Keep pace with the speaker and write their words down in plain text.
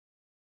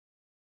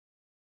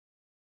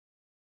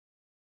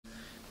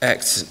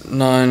Acts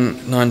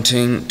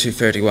 9:19 to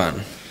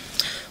 31.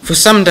 For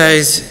some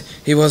days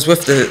he was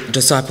with the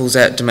disciples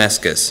at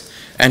Damascus,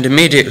 and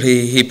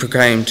immediately he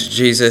proclaimed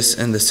Jesus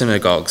in the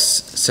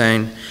synagogues,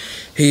 saying,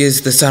 "He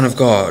is the Son of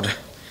God."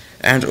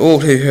 And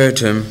all who heard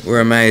him were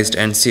amazed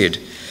and said,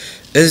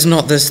 "Is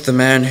not this the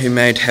man who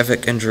made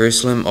havoc in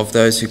Jerusalem of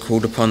those who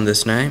called upon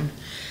this name?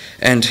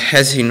 And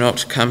has he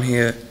not come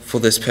here for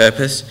this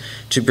purpose,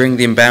 to bring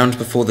them bound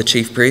before the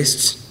chief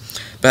priests?"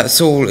 But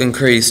Saul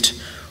increased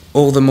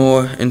all the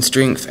more in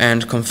strength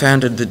and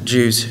confounded the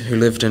Jews who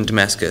lived in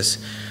Damascus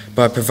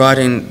by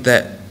proving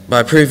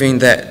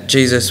that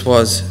Jesus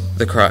was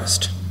the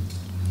Christ.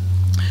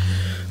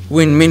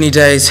 When many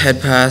days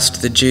had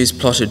passed, the Jews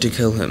plotted to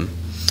kill him,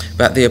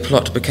 but their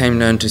plot became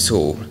known to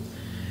Saul.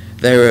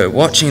 They were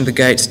watching the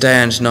gates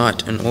day and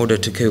night in order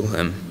to kill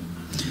him.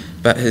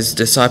 But his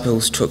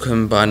disciples took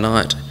him by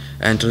night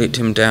and let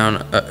him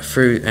down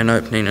through an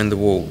opening in the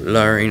wall,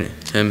 lowering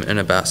him in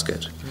a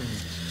basket.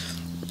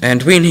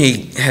 And when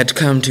he had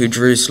come to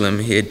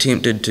Jerusalem, he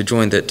attempted to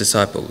join the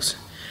disciples,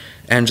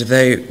 and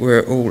they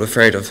were all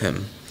afraid of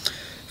him,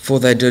 for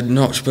they did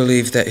not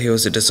believe that he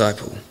was a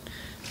disciple.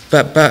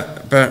 But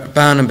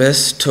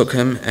Barnabas took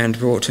him and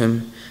brought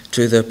him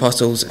to the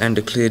apostles and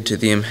declared to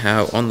them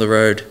how on the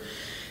road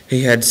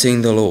he had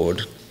seen the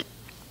Lord,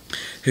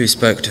 who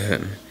spoke to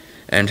him,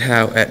 and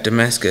how at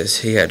Damascus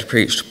he had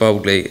preached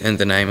boldly in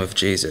the name of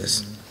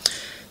Jesus.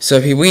 So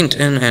he went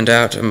in and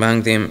out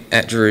among them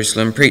at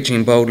Jerusalem,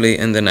 preaching boldly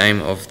in the name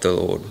of the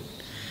Lord.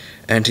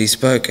 And he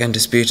spoke and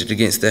disputed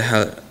against the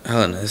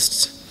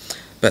Hellenists,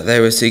 but they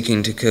were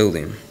seeking to kill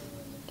him.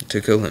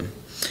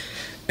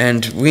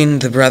 And when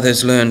the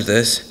brothers learned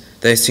this,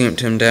 they sent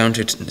him down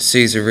to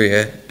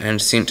Caesarea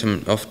and sent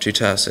him off to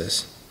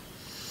Tarsus.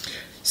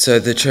 So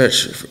the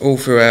church all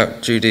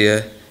throughout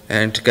Judea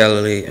and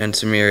Galilee and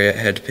Samaria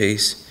had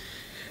peace,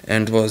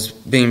 and was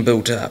being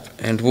built up,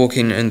 and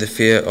walking in the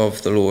fear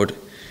of the Lord,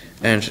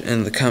 and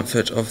in the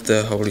comfort of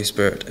the Holy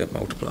Spirit it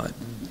multiplied.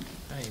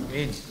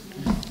 Amen.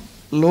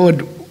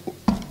 Lord,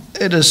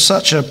 it is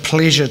such a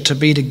pleasure to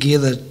be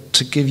together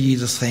to give you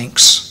the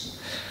thanks.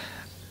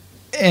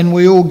 And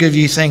we all give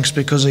you thanks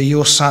because of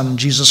your Son,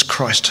 Jesus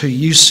Christ, who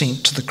you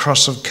sent to the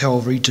cross of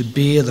Calvary to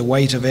bear the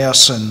weight of our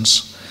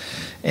sins.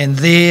 And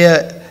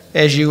there,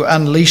 as you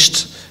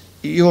unleashed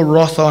your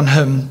wrath on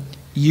him,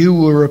 you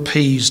were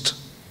appeased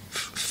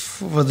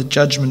for the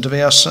judgment of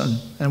our sin.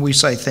 And we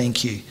say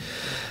thank you.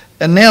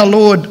 And now,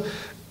 Lord,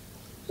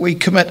 we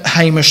commit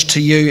Hamish to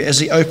you as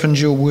he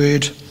opens your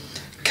word.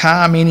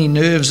 Calm any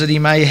nerves that he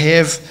may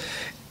have.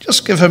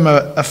 Just give him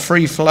a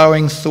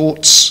free-flowing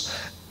thoughts,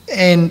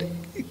 and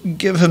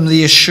give him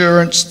the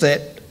assurance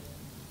that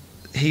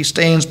he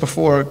stands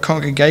before a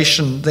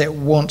congregation that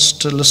wants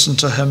to listen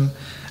to him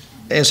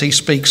as he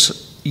speaks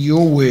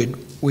your word,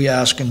 we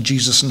ask in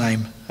Jesus'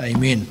 name.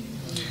 Amen.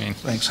 Okay.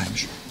 Thanks,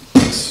 Hamish.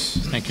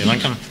 Thank you,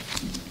 Lincoln.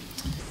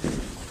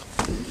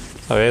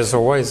 So as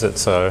always,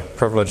 it's a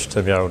privilege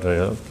to be able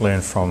to learn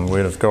from the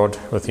Word of God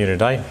with you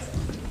today.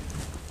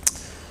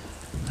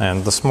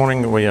 And this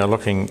morning we are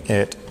looking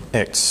at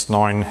Acts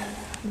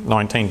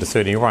 9:19 to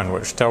 31,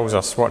 which tells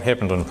us what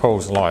happened in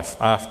Paul's life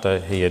after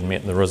he had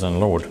met the risen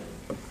Lord.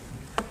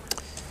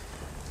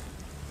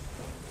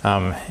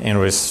 And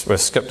we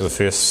skipped the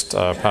first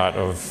part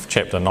of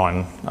chapter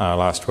 9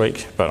 last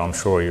week, but I'm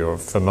sure you're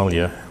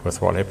familiar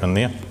with what happened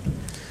there.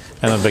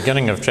 In the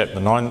beginning of chapter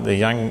 9, the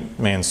young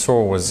man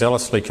Saul was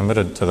zealously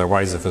committed to the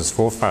ways of his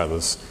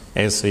forefathers,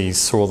 as he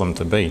saw them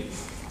to be.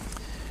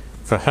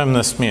 For him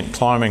this meant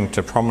climbing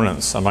to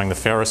prominence among the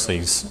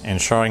Pharisees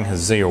and showing his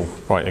zeal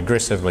by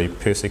aggressively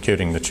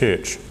persecuting the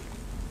church.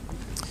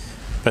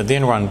 But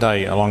then one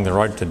day along the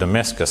road to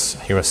Damascus,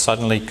 he was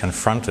suddenly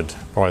confronted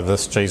by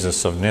this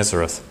Jesus of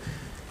Nazareth,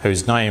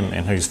 whose name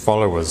and whose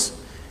followers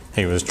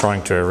he was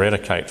trying to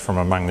eradicate from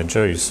among the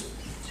Jews.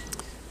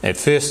 At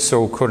first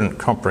Saul couldn't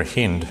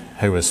comprehend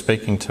who was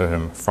speaking to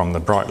him from the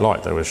bright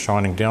light that was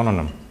shining down on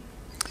him.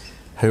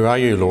 "Who are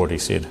you, Lord?" he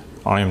said.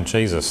 "I am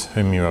Jesus,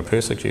 whom you are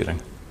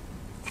persecuting."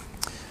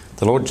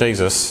 The Lord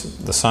Jesus,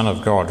 the Son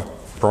of God,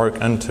 broke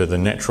into the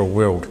natural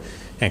world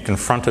and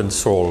confronted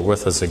Saul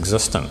with his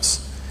existence.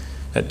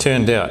 It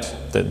turned out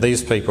that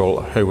these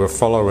people who were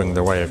following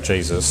the way of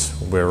Jesus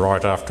were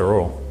right after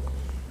all.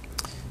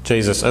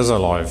 Jesus is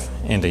alive,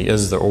 and he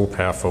is the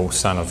all-powerful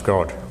Son of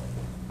God.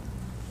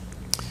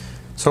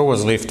 Saul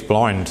was left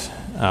blind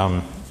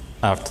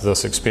after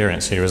this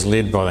experience. He was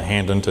led by the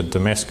hand into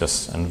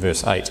Damascus in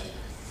verse 8.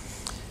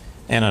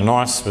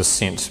 Ananias was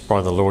sent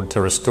by the Lord to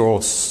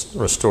restore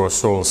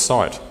Saul's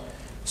sight.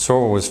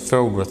 Saul was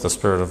filled with the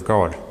Spirit of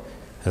God.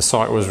 His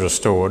sight was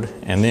restored,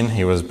 and then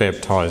he was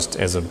baptized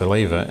as a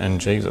believer in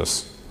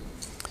Jesus.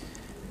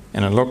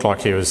 And it looked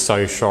like he was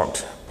so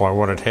shocked by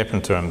what had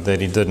happened to him that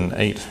he didn't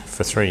eat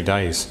for 3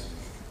 days.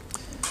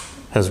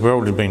 His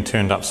world had been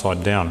turned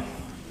upside down.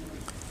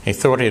 He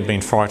thought he had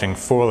been fighting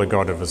for the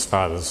God of his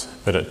fathers,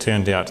 but it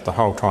turned out the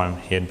whole time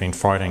he had been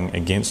fighting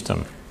against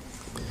him.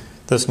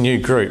 This new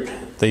group,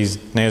 these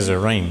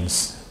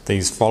Nazarenes,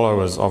 these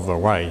followers of the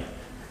way,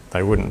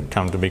 they wouldn't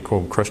come to be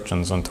called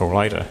Christians until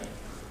later.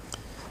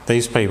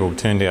 These people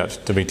turned out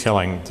to be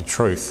telling the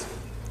truth.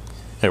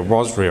 It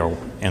was real,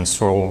 and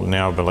Saul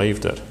now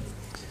believed it.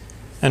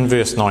 In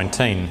verse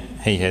 19,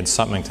 he had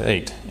something to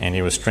eat and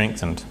he was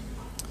strengthened.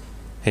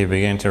 He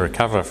began to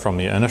recover from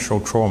the initial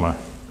trauma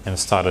and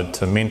started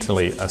to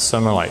mentally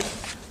assimilate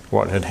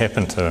what had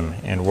happened to him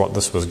and what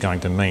this was going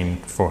to mean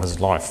for his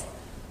life.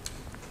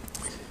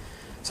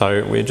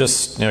 So we're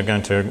just now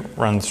going to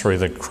run through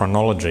the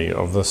chronology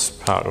of this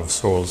part of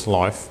Saul's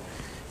life,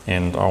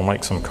 and I'll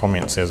make some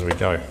comments as we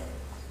go.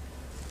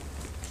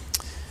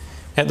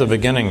 At the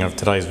beginning of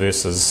today's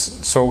verses,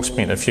 Saul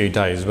spent a few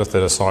days with the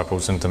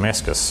disciples in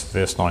Damascus,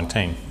 verse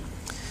 19.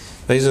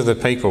 These are the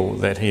people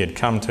that he had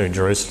come to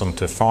Jerusalem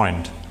to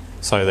find,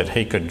 so that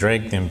he could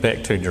drag them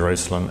back to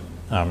Jerusalem,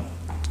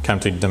 come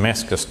to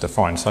Damascus to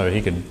find, so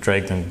he could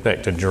drag them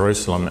back to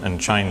Jerusalem in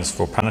chains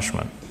for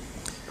punishment.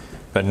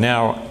 But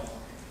now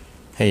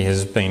he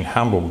has been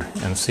humbled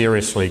and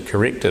seriously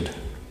corrected,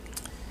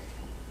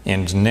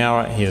 and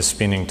now he is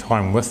spending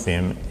time with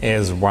them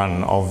as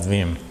one of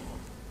them.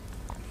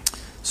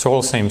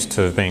 Saul seems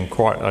to have been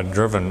quite a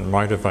driven,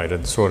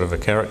 motivated sort of a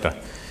character,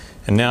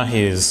 and now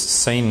he has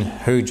seen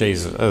who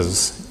Jesus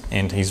is,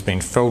 and he's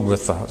been filled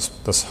with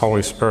this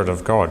Holy Spirit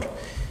of God,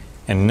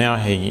 and now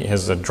he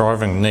has a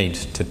driving need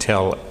to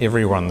tell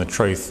everyone the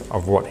truth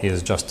of what he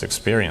has just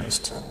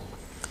experienced.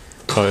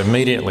 So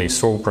immediately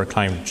Saul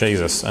proclaimed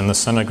Jesus in the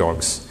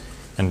synagogues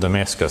in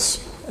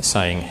Damascus,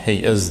 saying,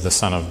 "He is the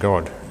Son of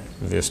God,"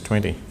 verse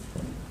 20.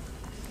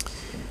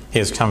 He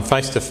has come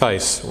face to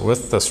face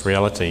with this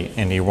reality,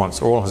 and he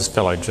wants all his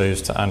fellow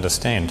Jews to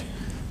understand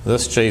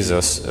this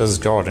Jesus is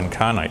God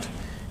incarnate.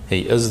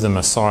 He is the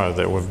Messiah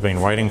that we've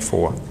been waiting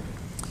for.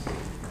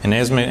 And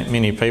as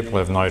many people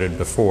have noted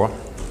before,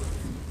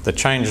 the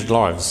changed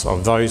lives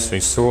of those who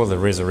saw the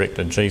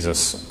resurrected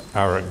Jesus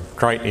are a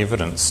great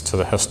evidence to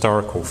the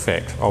historical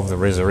fact of the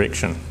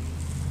resurrection.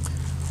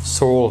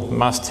 Saul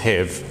must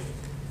have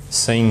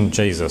seen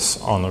Jesus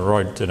on the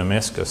road to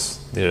Damascus.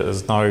 There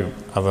is no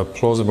other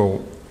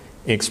plausible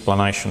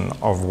explanation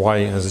of why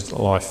his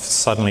life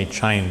suddenly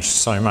changed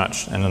so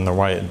much and in the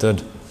way it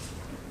did.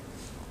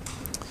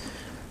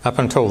 Up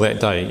until that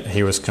day,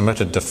 he was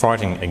committed to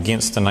fighting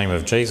against the name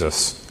of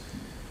Jesus.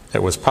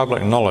 It was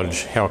public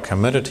knowledge how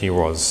committed he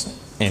was,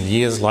 and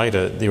years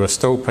later there were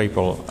still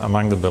people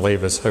among the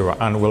believers who were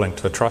unwilling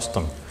to trust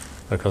him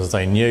because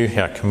they knew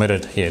how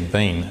committed he had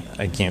been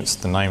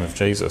against the name of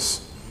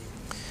Jesus.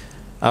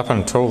 Up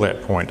until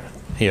that point,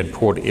 he had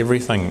poured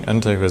everything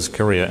into his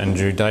career in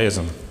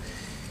Judaism,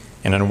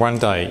 and in one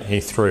day he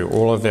threw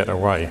all of that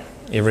away,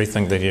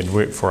 everything that he had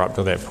worked for up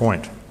to that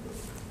point.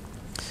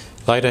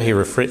 Later he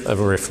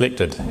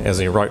reflected, as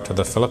he wrote to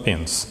the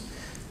Philippians,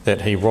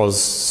 that he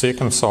was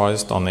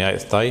circumcised on the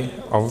 8th day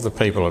of the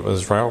people of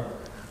Israel,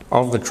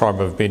 of the tribe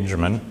of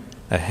Benjamin,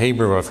 a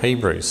Hebrew of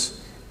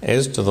Hebrews,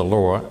 as to the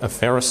law, a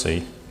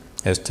Pharisee,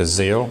 as to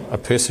zeal, a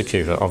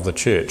persecutor of the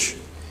church,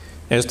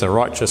 as to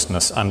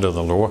righteousness under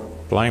the law,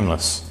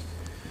 blameless.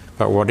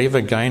 But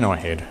whatever gain I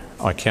had,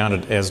 I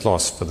counted as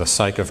loss for the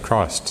sake of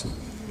Christ.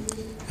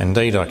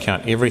 Indeed, I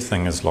count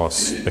everything as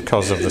loss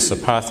because of the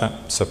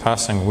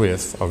surpassing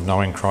worth of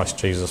knowing Christ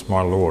Jesus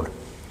my Lord.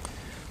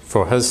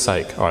 For his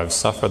sake I have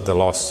suffered the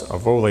loss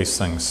of all these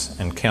things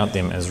and count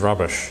them as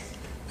rubbish,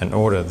 in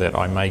order that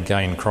I may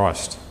gain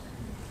Christ.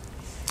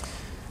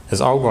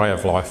 His old way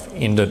of life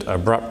ended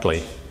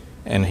abruptly,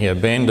 and he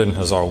abandoned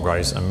his old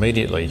ways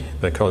immediately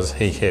because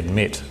he had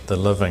met the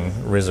living,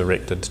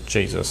 resurrected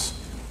Jesus.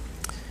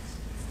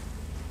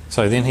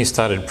 So then he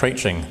started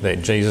preaching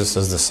that Jesus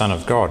is the Son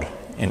of God,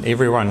 and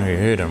everyone who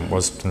heard him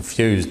was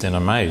confused and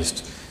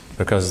amazed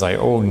because they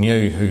all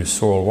knew who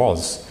Saul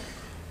was,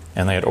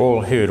 and they had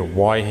all heard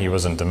why he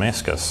was in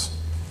Damascus.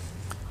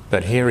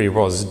 But here he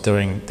was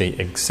doing the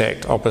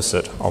exact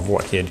opposite of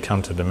what he had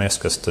come to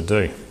Damascus to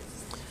do.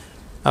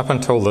 Up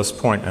until this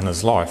point in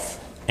his life,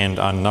 and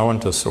unknown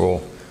to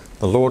Saul,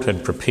 the Lord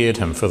had prepared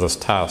him for this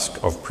task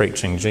of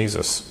preaching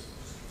Jesus.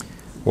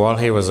 While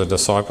he was a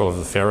disciple of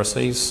the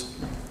Pharisees,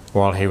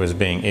 while he was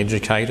being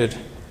educated,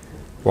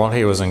 while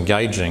he was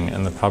engaging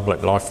in the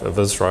public life of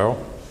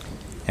Israel,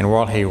 and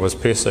while he was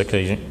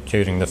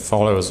persecuting the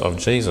followers of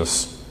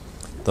Jesus,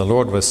 the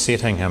Lord was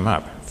setting him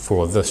up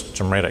for this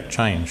dramatic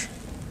change.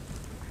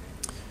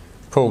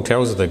 Paul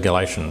tells the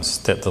Galatians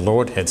that the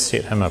Lord had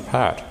set him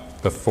apart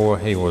before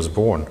he was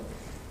born.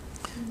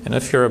 And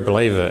if you're a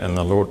believer in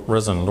the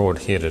risen Lord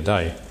here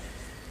today,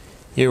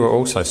 you were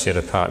also set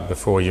apart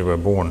before you were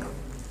born.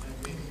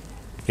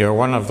 You are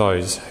one of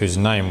those whose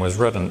name was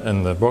written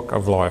in the book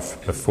of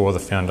life before the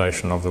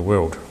foundation of the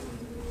world.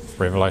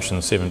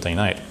 Revelation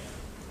 17:8.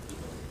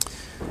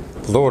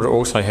 The Lord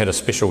also had a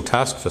special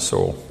task for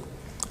Saul.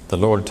 The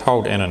Lord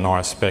told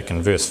Ananias back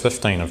in verse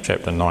 15 of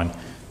chapter 9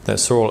 that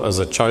Saul is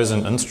a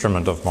chosen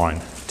instrument of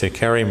mine to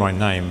carry my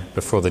name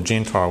before the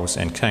Gentiles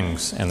and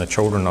kings and the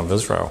children of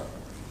Israel.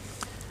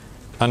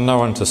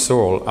 Unknown to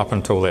Saul up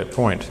until that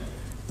point,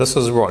 this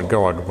is what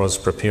God was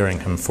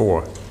preparing him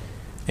for,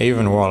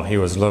 even while he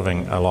was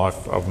living a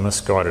life of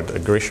misguided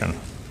aggression.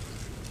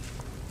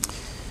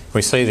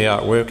 We see the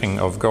outworking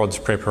of God's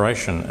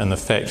preparation in the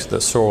fact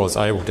that Saul is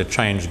able to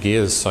change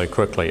gears so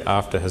quickly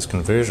after his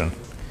conversion.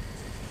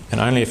 In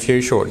only a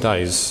few short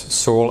days,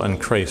 Saul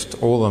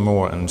increased all the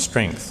more in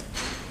strength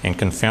and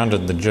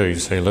confounded the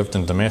Jews who lived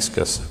in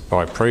Damascus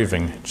by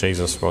proving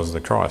Jesus was the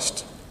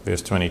Christ.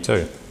 Verse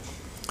 22.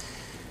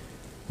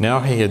 Now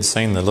he had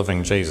seen the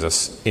living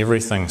Jesus,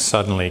 everything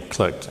suddenly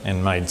clicked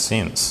and made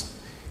sense.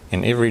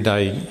 And every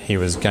day he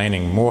was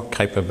gaining more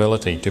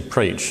capability to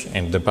preach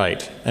and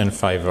debate in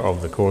favour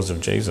of the cause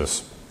of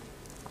Jesus.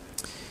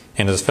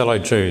 And his fellow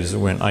Jews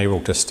weren't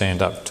able to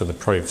stand up to the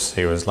proofs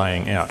he was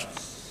laying out.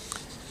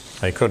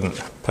 They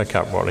couldn't pick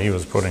up what he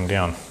was putting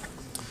down.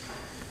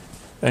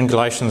 In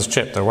Galatians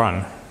chapter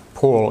 1,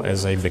 Paul,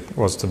 as he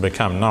was to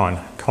become known,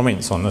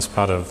 comments on this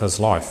part of his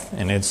life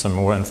and adds some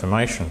more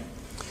information.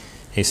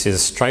 He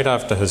says straight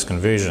after his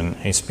conversion,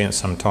 he spent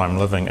some time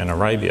living in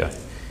Arabia.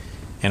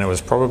 And it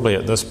was probably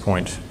at this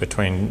point,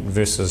 between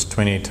verses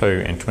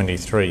 22 and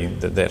 23,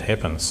 that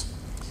happens.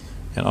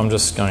 And I'm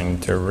just going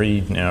to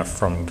read now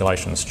from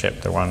Galatians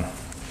chapter 1,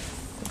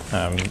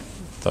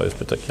 those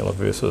particular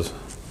verses.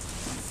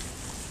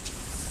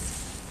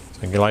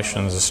 So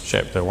Galatians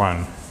chapter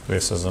 1,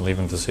 verses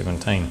 11 to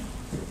 17.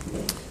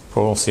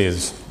 Paul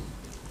says,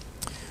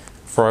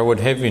 "For I would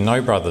have you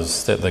know,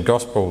 brothers, that the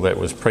gospel that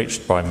was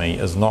preached by me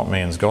is not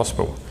man's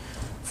gospel.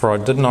 For I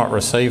did not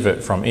receive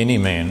it from any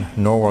man,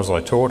 nor was I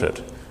taught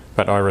it,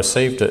 but I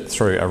received it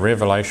through a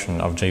revelation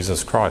of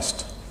Jesus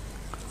Christ.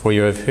 For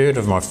you have heard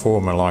of my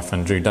former life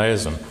in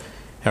Judaism,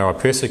 how I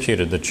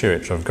persecuted the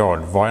church of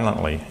God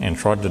violently and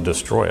tried to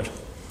destroy it.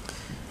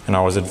 And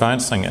I was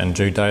advancing in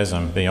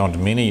Judaism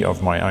beyond many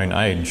of my own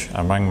age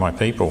among my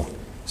people,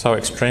 so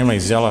extremely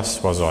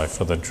zealous was I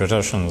for the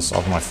traditions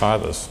of my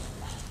fathers.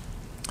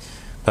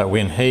 But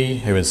when he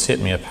who had set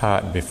me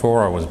apart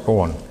before I was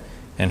born,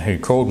 and who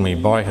called me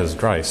by his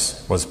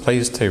grace, was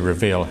pleased to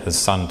reveal his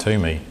Son to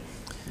me,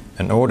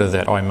 in order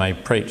that I may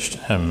preach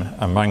him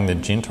among the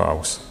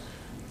Gentiles,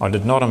 I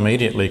did not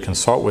immediately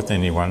consult with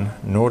anyone,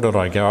 nor did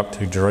I go up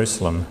to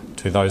Jerusalem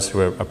to those who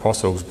were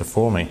apostles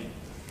before me.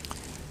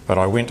 But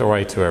I went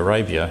away to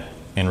Arabia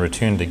and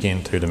returned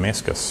again to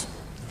Damascus."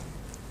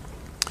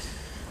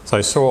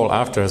 So Saul,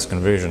 after his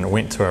conversion,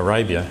 went to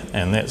Arabia,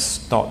 and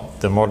that's not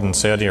the modern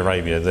Saudi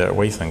Arabia that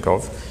we think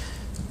of.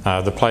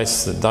 The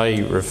place that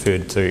they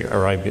referred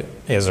to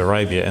as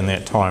Arabia in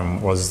that time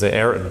was the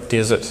arid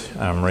desert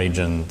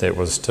region that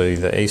was to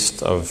the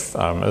east of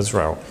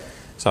Israel.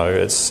 So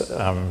it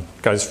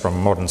goes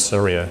from modern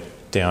Syria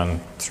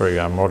down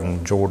through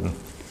modern Jordan,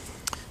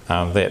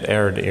 that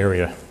arid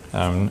area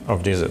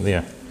of desert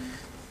there.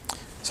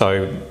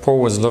 So Paul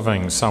was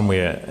living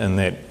somewhere in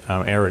that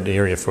arid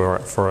area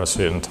for a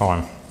certain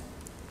time.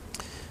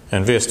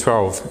 In verse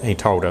 12, he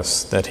told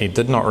us that he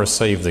did not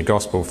receive the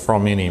gospel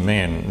from any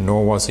man,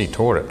 nor was he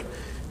taught it,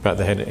 but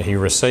that he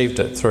received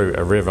it through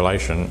a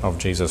revelation of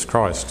Jesus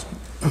Christ.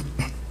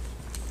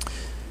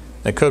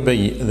 It could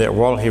be that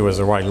while he was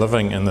away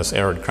living in this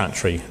arid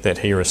country, that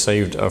he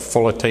received a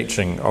fuller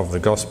teaching of the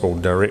gospel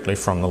directly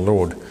from the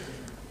Lord,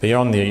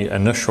 beyond the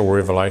initial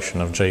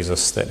revelation of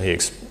Jesus that he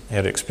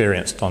had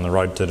experienced on the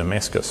road to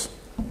Damascus.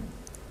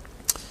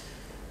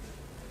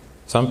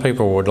 Some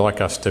people would like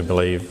us to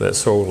believe that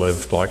Saul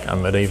lived like a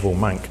medieval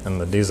monk in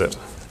the desert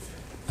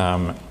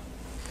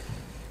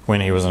when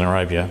he was in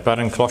Arabia. But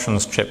in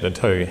Colossians chapter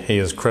 2, he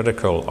is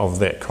critical of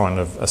that kind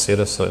of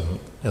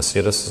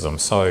asceticism.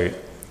 So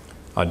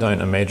I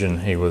don't imagine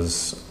he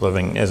was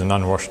living as an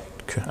unwashed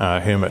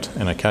hermit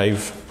in a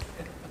cave,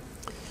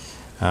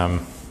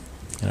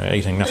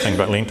 eating nothing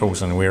but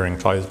lentils and wearing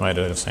clothes made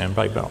out of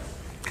sandpaper.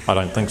 I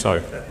don't think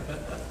so.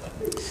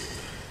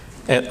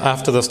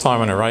 After this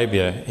time in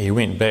Arabia, he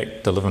went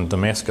back to live in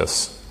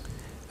Damascus.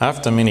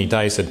 After many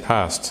days had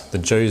passed, the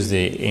Jews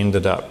there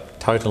ended up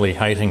totally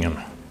hating him.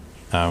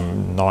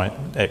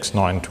 Acts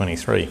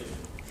 9:23.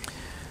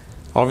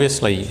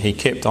 Obviously, he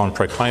kept on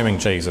proclaiming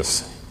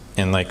Jesus,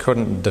 and they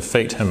couldn't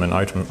defeat him in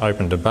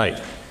open debate,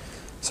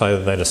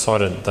 so they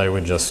decided they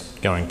were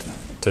just going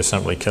to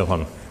simply kill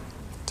him,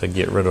 to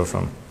get rid of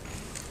him.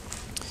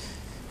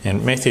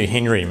 And Matthew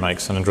Henry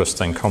makes an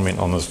interesting comment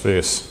on this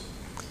verse.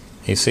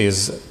 He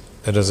says,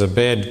 "It is a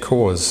bad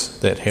cause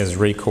that has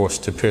recourse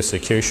to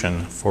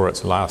persecution for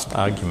its last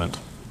argument."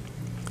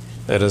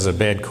 It is a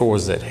bad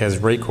cause that has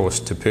recourse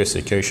to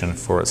persecution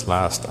for its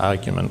last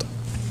argument.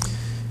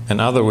 In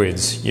other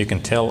words, you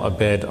can tell a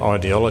bad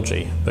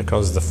ideology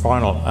because the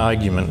final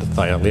argument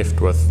they are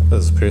left with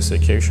is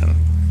persecution.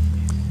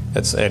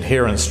 Its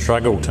adherents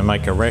struggle to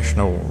make a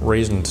rational,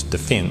 reasoned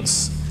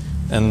defence.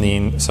 In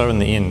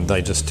the end,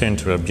 they just turn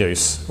to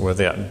abuse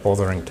without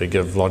bothering to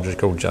give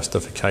logical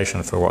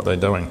justification for what they're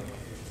doing.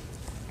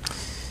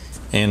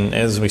 And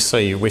as we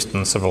see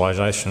Western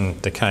civilization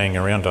decaying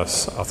around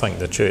us, I think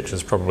the church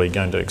is probably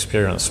going to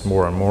experience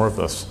more and more of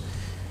this.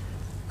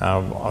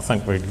 I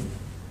think we're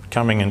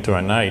coming into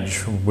an age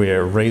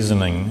where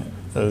reasoning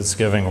is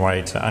giving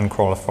way to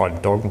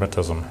unqualified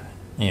dogmatism,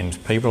 and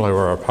people who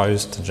are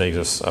opposed to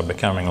Jesus are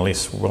becoming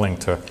less willing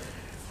to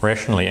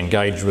rationally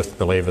engage with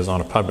believers on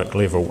a public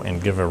level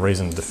and give a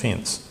reasoned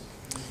defence.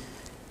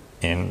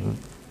 and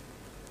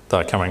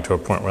they're coming to a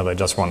point where they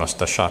just want us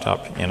to shut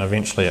up, and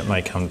eventually it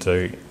may come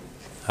to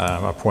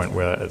a point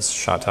where it's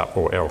shut up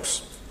or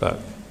else. But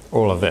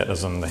all of that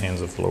is in the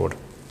hands of the Lord.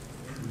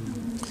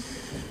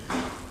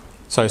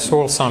 So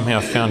Saul somehow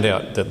found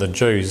out that the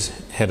Jews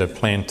had a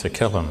plan to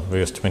kill him,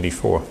 verse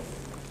 24.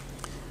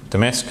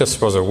 Damascus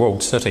was a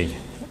walled city,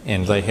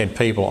 and they had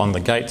people on the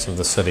gates of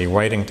the city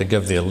waiting to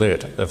give the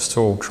alert if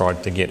Saul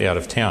tried to get out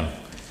of town.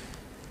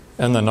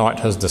 In the night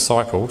his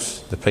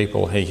disciples, the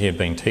people he had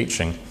been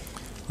teaching,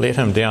 let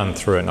him down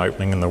through an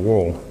opening in the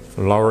wall,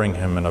 lowering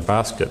him in a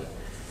basket,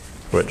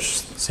 which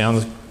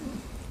sounds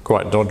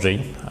quite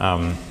dodgy,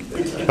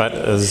 but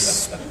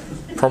is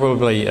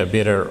probably a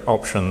better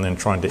option than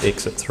trying to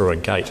exit through a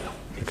gate,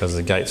 because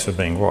the gates were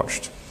being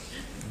watched.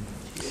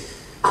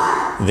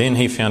 Then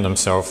he found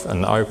himself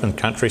in the open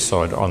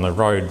countryside on the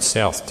road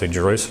south to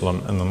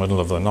Jerusalem in the middle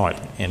of the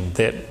night, and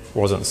that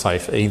wasn't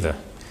safe either.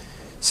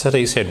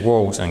 Cities had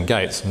walls and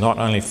gates not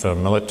only for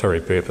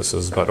military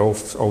purposes but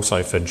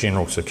also for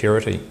general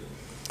security.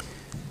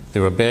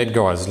 There were bad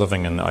guys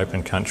living in the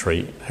open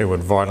country who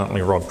would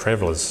violently rob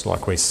travellers,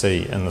 like we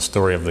see in the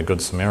story of the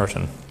Good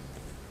Samaritan.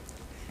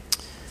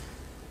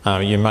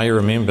 You may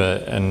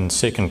remember in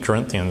 2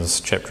 Corinthians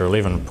chapter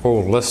 11,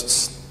 Paul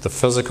lists the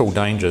physical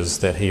dangers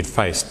that he had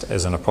faced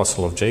as an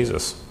apostle of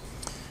Jesus.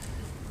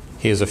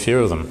 Here's a few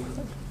of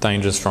them.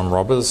 Dangers from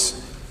robbers,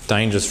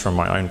 dangers from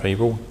my own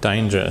people,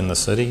 danger in the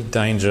city,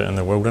 danger in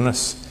the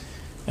wilderness.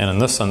 And in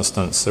this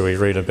instance that we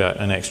read about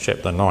in Acts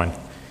chapter 9,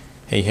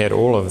 he had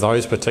all of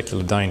those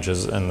particular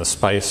dangers in the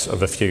space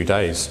of a few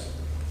days.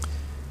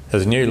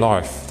 His new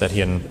life that he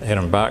had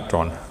embarked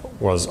on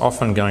was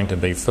often going to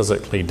be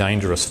physically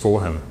dangerous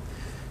for him,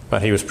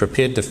 but he was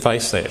prepared to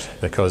face that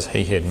because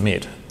he had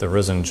met the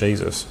risen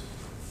Jesus.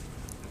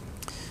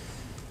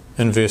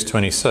 In verse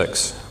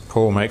 26,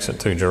 Paul makes it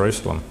to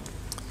Jerusalem,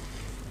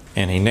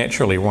 and he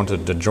naturally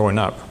wanted to join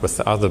up with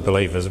the other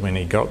believers when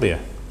he got there.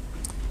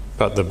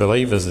 But the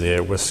believers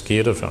there were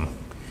scared of him.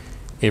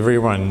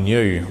 Everyone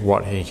knew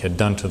what he had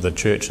done to the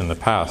church in the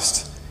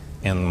past,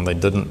 and they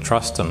didn't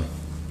trust him.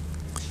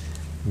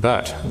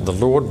 But the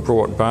Lord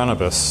brought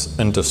Barnabas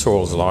into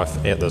Saul's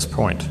life at this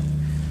point.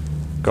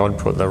 God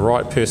put the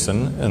right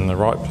person in the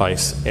right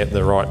place at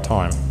the right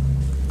time.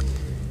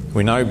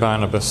 We know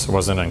Barnabas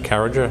was an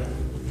encourager.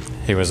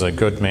 He was a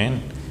good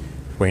man.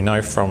 We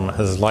know from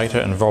his later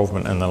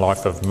involvement in the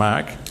life of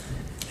Mark,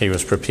 he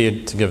was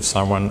prepared to give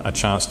someone a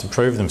chance to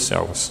prove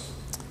themselves,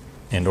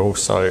 and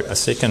also a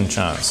second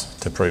chance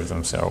to prove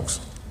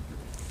themselves.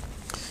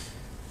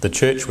 The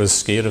church was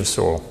scared of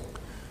Saul,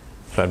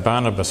 but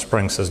Barnabas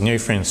brings his new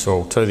friend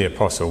Saul to the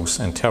apostles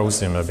and tells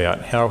them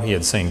about how he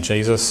had seen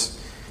Jesus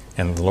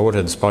and the Lord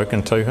had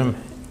spoken to him,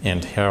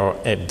 and how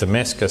at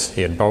Damascus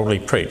he had boldly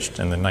preached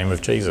in the name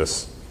of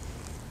Jesus.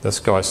 This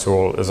guy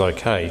Saul is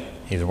okay.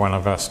 He's one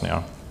of us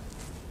now.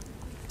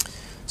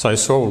 So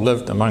Saul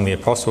lived among the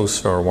apostles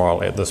for a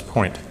while at this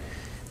point,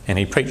 and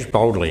he preached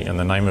boldly in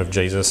the name of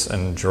Jesus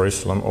in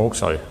Jerusalem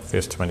also,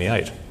 verse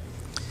 28.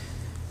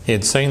 He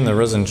had seen the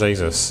risen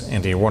Jesus,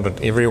 and he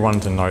wanted everyone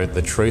to know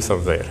the truth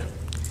of that.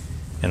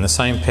 And the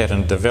same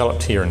pattern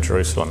developed here in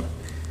Jerusalem.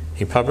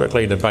 He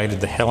publicly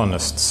debated the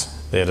Hellenists,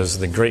 that is,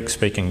 the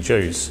Greek-speaking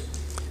Jews,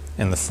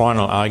 and the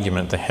final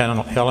argument the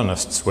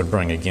Hellenists would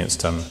bring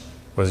against him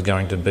was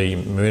going to be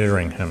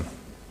murdering him.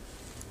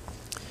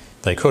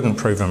 They couldn't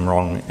prove him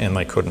wrong, and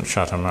they couldn't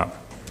shut him up.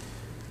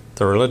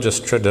 The religious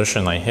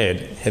tradition they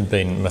had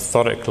been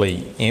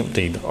methodically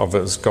emptied of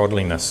its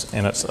godliness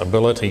and its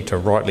ability to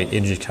rightly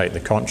educate the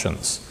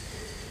conscience.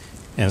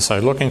 And so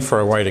looking for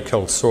a way to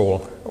kill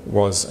Saul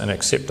was an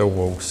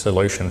acceptable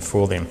solution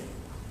for them.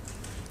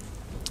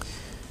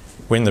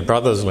 When the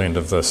brothers learned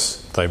of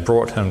this, they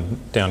brought him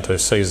down to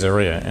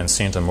Caesarea and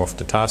sent him off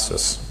to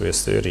Tarsus,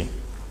 verse 30.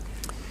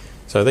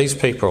 So these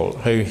people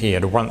who he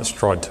had once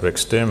tried to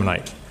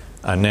exterminate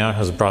are now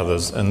his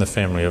brothers in the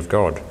family of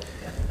God,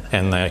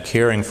 and they are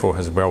caring for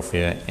his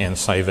welfare and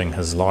saving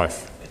his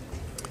life.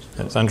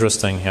 It's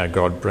interesting how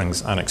God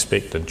brings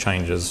unexpected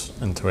changes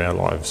into our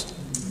lives.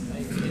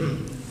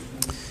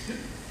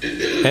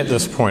 At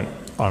this point,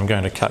 I'm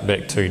going to cut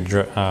back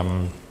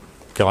to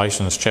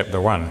Galatians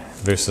chapter 1,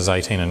 verses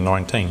 18 and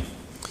 19.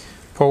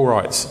 Paul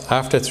writes,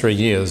 "After 3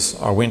 years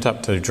I went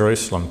up to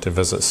Jerusalem to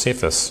visit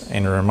Cephas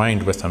and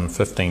remained with him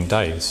 15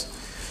 days.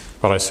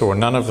 But I saw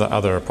none of the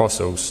other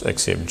apostles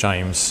except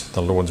James,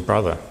 the Lord's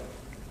brother."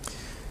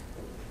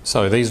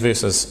 So in these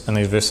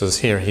verses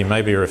here, he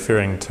may be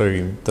referring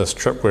to this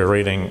trip we're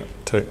reading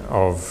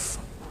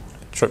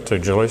trip to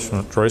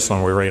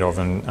Jerusalem we read of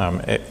in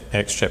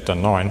Acts chapter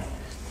 9,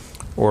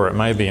 or it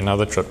may be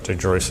another trip to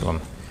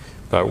Jerusalem.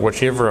 But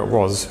whichever it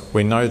was,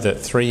 we know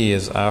that 3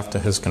 years after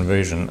his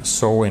conversion,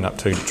 Saul went up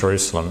to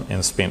Jerusalem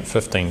and spent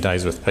 15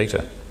 days with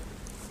Peter.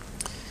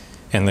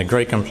 And the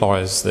Greek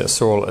implies that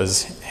Saul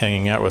is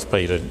hanging out with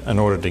Peter in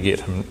order to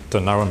get him to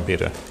know him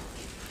better.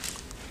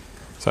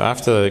 So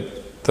after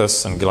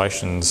this, in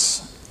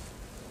Galatians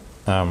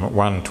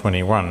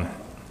 1:21,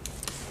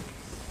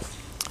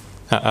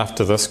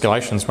 After this,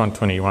 Galatians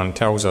 1:21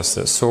 tells us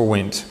that Saul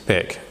went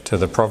back to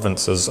the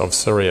provinces of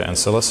Syria and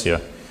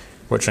Cilicia,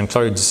 which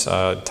includes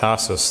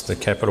Tarsus, the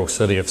capital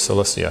city of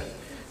Cilicia,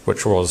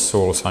 which was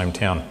Saul's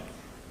hometown.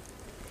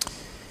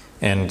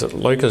 And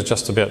Luke is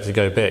just about to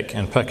go back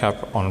and pick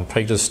up on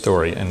Peter's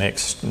story in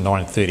Acts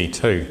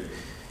 9:32.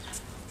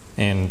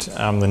 And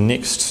the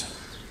next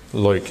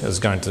Luke is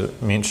going to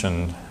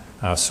mention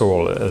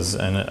Saul is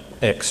in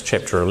Acts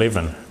chapter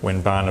 11,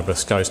 when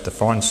Barnabas goes to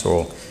find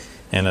Saul.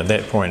 And at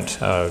that point,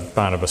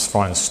 Barnabas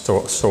finds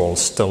Saul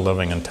still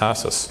living in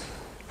Tarsus.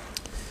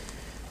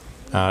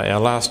 Our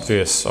last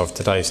verse of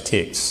today's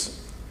text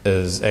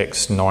is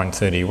Acts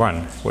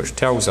 9:31, which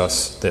tells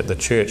us that the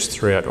church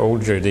throughout all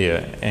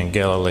Judea and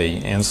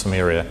Galilee and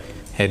Samaria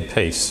had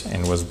peace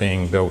and was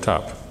being built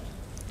up.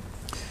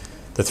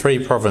 The three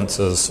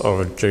provinces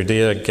of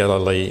Judea,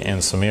 Galilee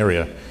and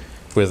Samaria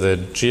were the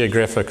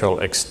geographical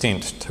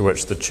extent to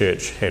which the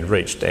church had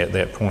reached at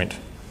that point.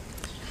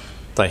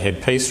 They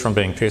had peace from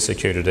being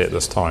persecuted at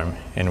this time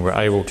and were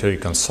able to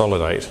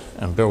consolidate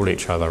and build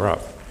each other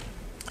up.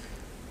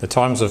 The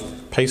times of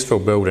peaceful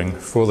building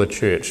for the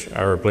church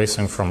are a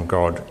blessing from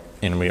God,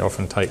 and we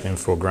often take them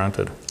for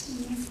granted.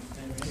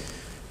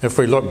 If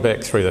we look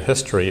back through the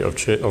history of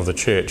the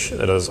church,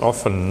 it is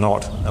often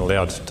not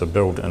allowed to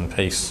build in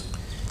peace.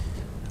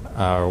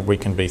 We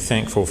can be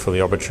thankful for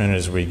the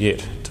opportunities we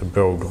get to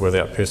build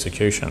without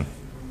persecution.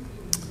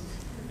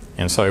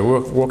 And so,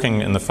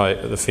 walking in the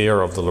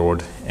fear of the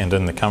Lord and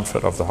in the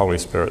comfort of the Holy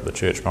Spirit, the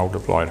church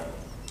multiplied.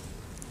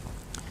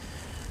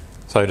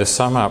 So, to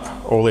sum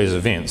up all these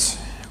events,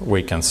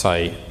 we can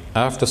say,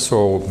 after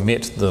Saul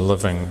met the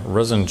living,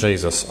 risen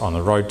Jesus on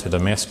the road to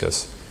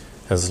Damascus,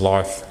 his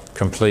life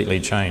completely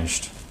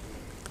changed.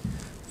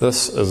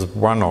 This is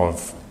one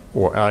of,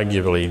 or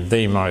arguably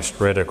the most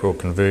radical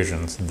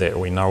conversions that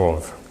we know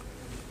of.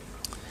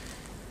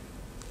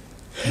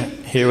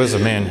 Here was a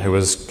man who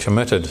was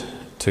committed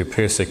to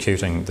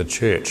persecuting the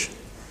church.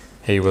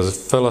 He was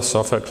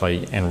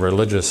philosophically and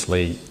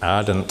religiously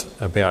ardent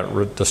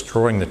about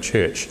destroying the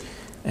church,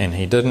 and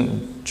he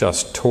didn't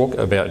just talk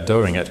about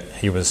doing it,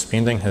 he was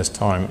spending his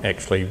time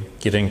actually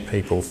getting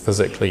people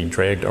physically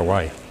dragged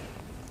away.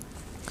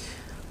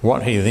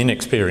 What he then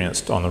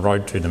experienced on the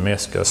road to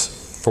Damascus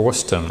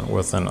forced him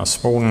within a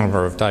small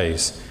number of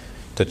days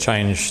to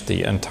change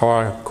the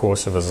entire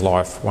course of his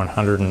life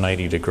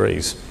 180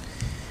 degrees.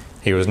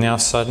 He was now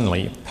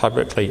suddenly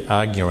publicly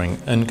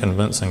arguing in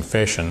convincing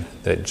fashion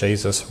that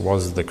Jesus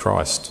was the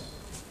Christ.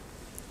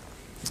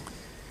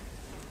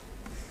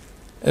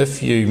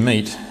 If you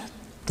meet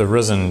the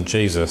risen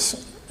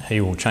Jesus, he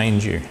will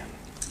change you.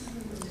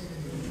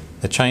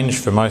 The change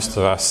for most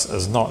of us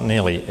is not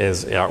nearly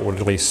as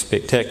outwardly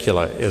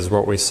spectacular as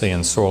what we see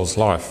in Saul's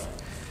life.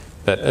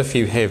 But if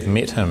you have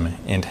met him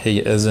and he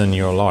is in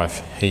your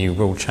life, he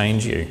will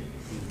change you.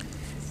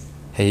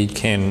 He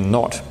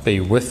cannot be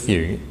with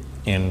you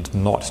and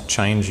not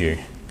change you.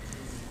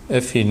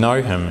 If you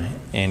know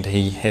him and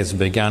he has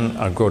begun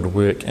a good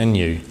work in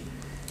you,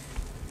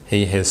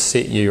 he has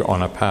set you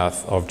on a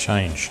path of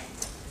change.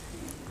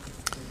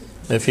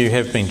 If you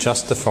have been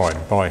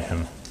justified by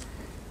him,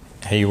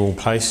 he will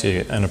place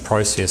you in a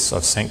process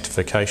of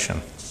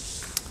sanctification.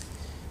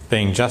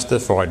 Being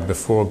justified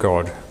before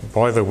God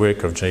by the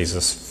work of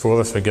Jesus for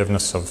the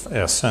forgiveness of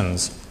our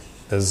sins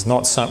is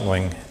not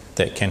something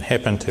that can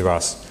happen to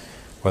us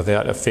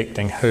without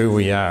affecting who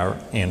we are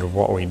and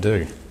what we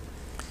do.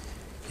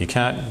 You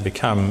can't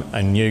become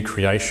a new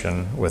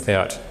creation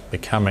without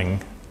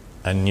becoming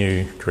a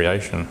new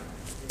creation.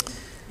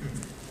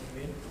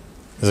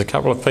 There's a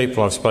couple of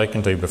people I've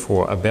spoken to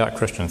before about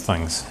Christian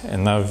things,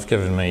 and they've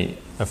given me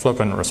a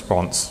flippant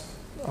response: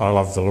 I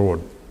love the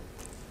Lord.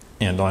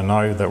 And I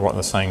know that what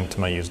they're saying to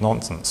me is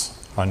nonsense.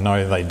 I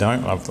know they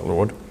don't love the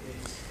Lord.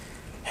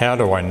 How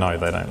do I know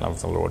they don't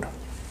love the Lord?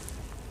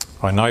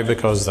 I know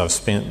because they've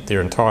spent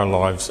their entire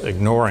lives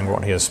ignoring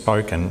what he has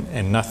spoken,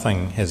 and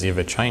nothing has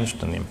ever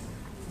changed in them.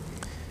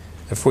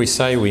 If we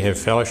say we have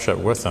fellowship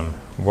with him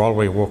while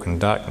we walk in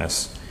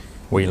darkness,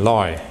 we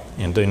lie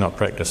and do not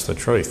practice the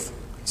truth,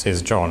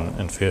 says John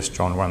in 1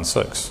 John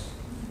 1:6.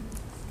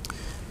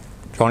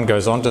 John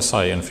goes on to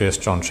say in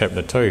 1 John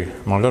chapter 2,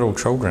 "My little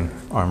children,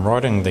 I am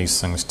writing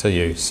these things to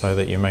you so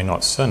that you may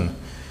not sin.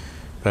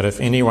 But if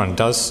anyone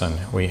does sin,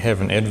 we have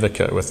an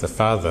advocate with the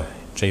Father,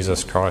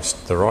 Jesus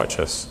Christ the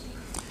righteous."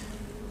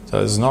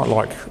 So it's not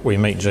like we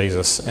meet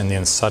Jesus and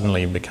then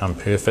suddenly become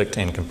perfect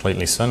and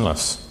completely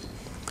sinless.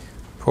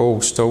 Paul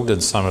still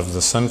did some of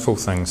the sinful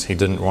things he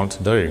didn't want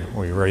to do.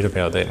 We read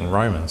about that in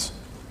Romans.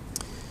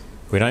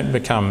 We don't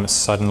become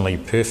suddenly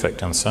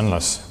perfect and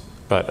sinless,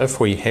 but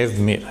if we have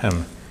met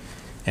him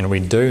and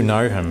we do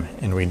know him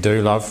and we do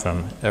love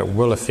him, it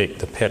will affect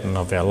the pattern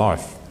of our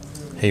life.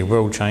 He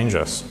will change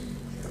us.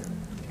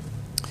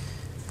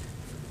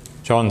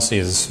 John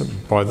says,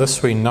 "By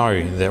this we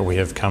know that we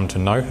have come to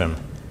know him,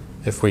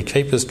 if we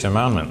keep his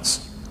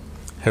commandments.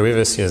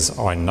 Whoever says,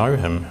 'I know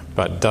him,'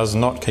 but does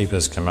not keep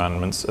his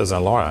commandments is a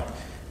liar,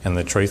 and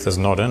the truth is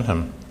not in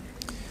him.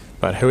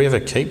 But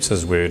whoever keeps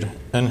his word,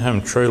 in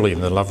him truly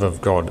the love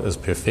of God is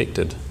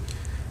perfected.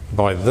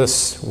 By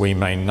this we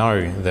may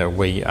know that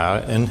we are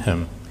in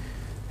him.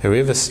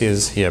 Whoever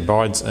says he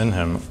abides in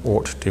him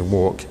ought to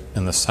walk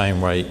in the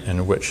same way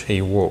in which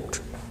he walked.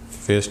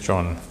 1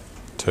 John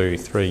 2,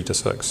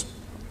 3-6.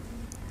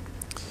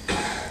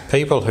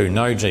 People who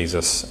know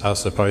Jesus are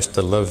supposed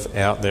to live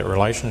out that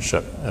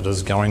relationship. It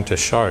is going to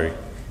show,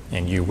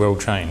 and you will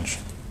change.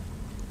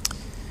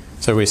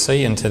 So we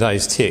see in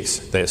today's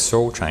text that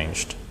Saul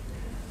changed.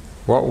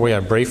 What we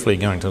are briefly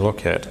going to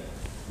look at,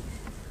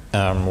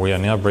 we are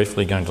now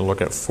briefly going to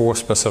look at 4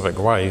 specific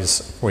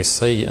ways we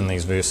see in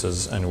these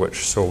verses in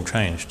which Saul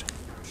changed.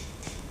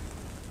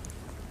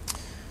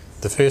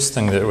 The first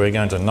thing that we're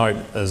going to note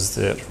is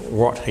that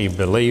what he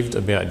believed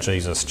about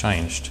Jesus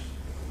changed.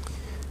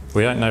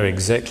 We don't know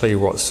exactly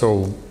what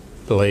Saul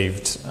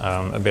believed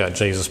about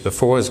Jesus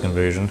before his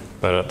conversion,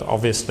 but it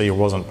obviously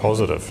wasn't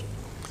positive.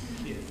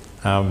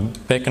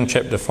 Back in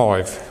chapter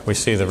 5, we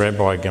see the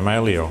Rabbi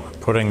Gamaliel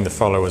putting the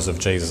followers of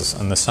Jesus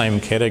in the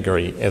same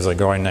category as a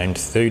guy named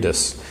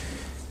Theudas,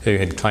 who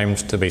had claimed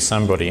to be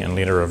somebody and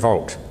led a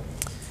revolt,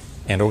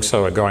 and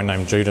also a guy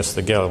named Judas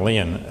the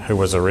Galilean, who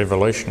was a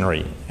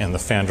revolutionary and the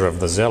founder of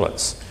the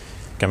Zealots.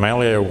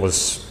 Gamaliel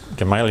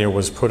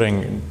was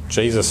putting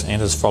Jesus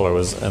and his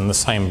followers in the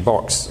same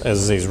box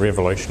as these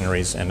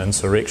revolutionaries and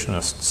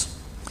insurrectionists.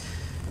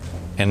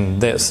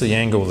 And that's the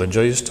angle the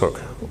Jews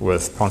took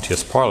with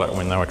Pontius Pilate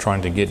when they were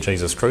trying to get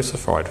Jesus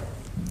crucified.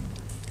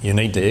 You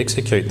need to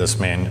execute this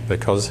man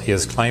because he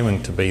is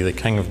claiming to be the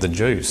king of the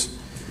Jews.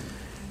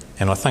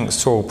 And I think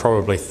Saul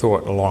probably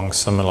thought along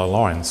similar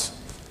lines.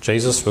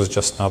 Jesus was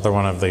just another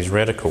one of these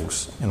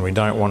radicals, and we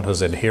don't want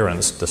his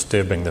adherents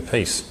disturbing the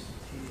peace.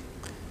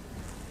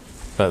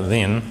 But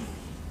then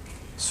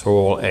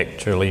Saul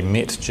actually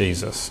met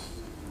Jesus.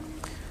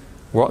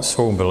 What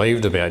Saul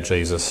believed about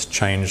Jesus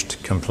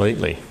changed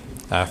completely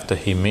after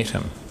he met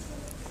him.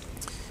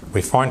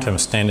 We find him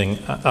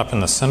standing up in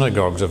the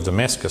synagogues of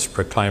Damascus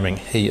proclaiming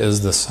he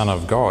is the Son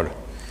of God.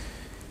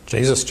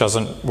 Jesus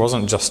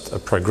wasn't just a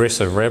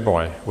progressive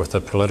rabbi with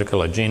a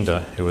political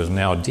agenda who is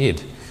now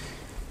dead.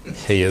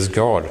 He is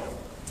God.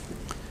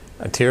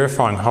 A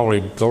terrifying,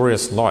 holy,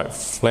 glorious light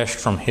flashed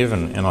from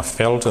heaven, and I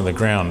fell to the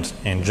ground,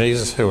 and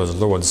Jesus, who is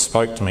Lord,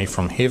 spoke to me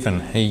from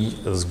heaven. He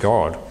is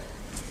God.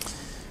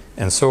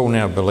 And Saul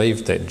now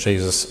believed that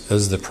Jesus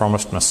is the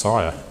promised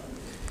Messiah.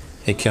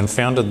 He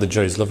confounded the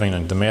Jews living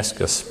in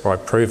Damascus by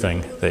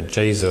proving that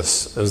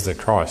Jesus is the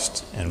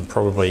Christ, and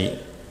probably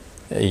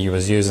he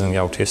was using the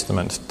Old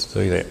Testament to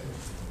do that.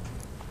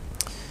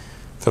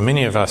 For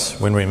many of us,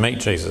 when we meet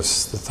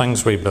Jesus, the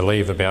things we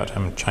believe about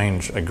him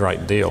change a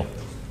great deal.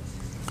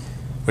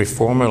 We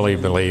formerly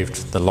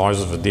believed the lies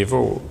of the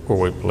devil, or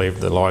we believed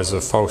the lies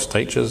of false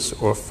teachers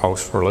or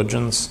false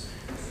religions,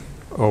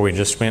 or we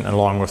just went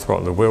along with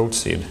what the world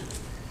said.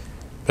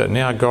 But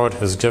now God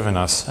has given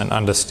us an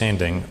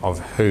understanding of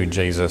who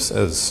Jesus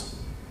is.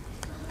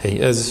 He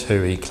is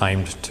who he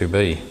claimed to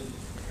be.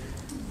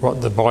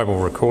 What the Bible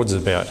records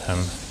about him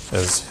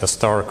is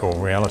historical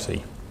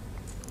reality.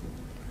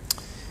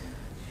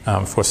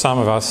 For some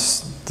of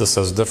us, this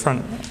is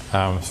different.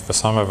 For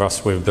some of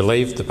us, we've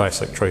believed the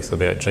basic truth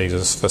about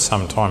Jesus for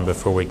some time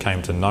before we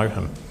came to know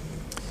him.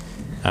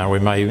 We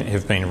may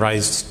have been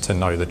raised to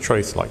know the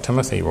truth like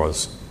Timothy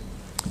was.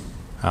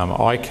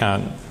 I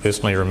can't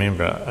personally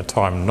remember a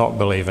time not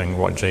believing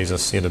what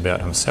Jesus said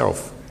about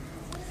himself.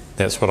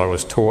 That's what I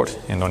was taught,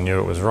 and I knew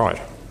it was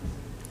right.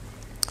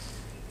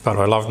 But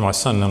I loved my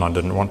sin and I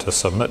didn't want to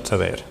submit to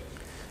that.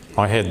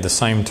 I had the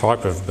same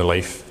type of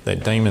belief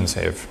that demons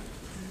have.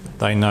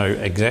 They know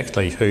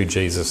exactly who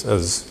Jesus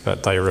is,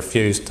 but they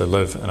refuse to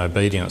live in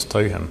obedience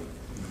to him.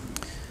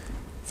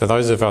 For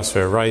those of us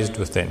who are raised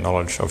with that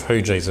knowledge of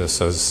who Jesus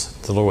is,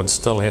 the Lord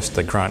still has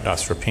to grant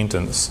us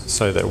repentance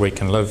so that we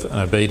can live in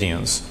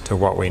obedience to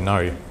what we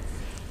know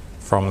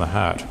from the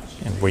heart,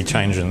 and we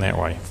change in that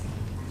way.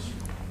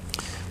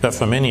 But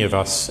for many of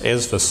us,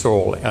 as for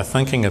Saul, our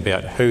thinking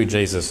about who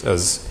Jesus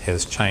is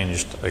has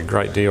changed a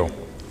great deal.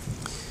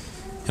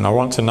 And I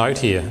want to note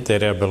here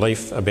that our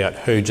belief about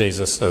who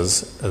Jesus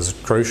is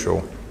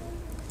crucial.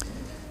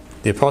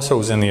 The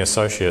apostles and the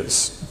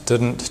associates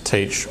didn't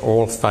teach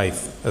all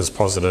faith is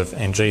positive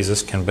and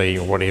Jesus can be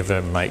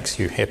whatever makes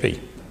you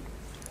happy.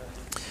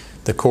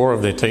 The core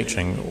of their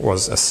teaching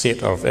was a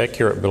set of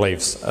accurate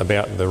beliefs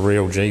about the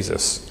real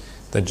Jesus,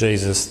 the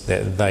Jesus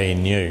that they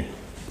knew.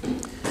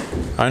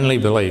 Only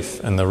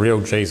belief in the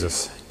real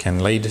Jesus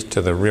can lead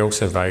to the real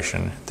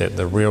salvation that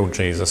the real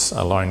Jesus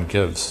alone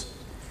gives.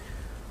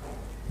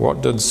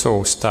 What did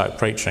Saul start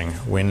preaching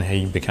when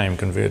he became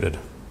converted?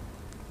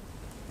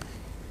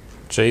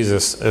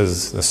 Jesus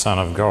is the Son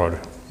of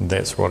God.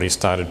 That's what he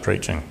started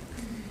preaching.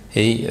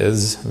 He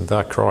is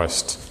the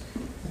Christ.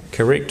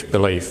 Correct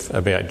belief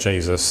about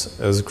Jesus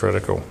is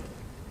critical.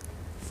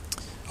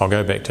 I'll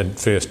go back to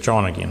 1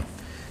 John again.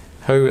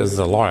 Who is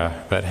the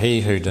liar but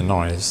he who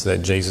denies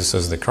that Jesus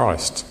is the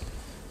Christ?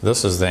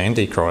 This is the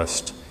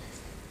Antichrist,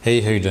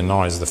 he who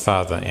denies the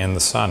Father and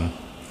the Son.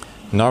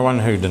 No one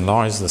who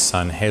denies the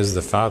Son has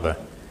the Father.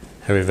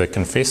 Whoever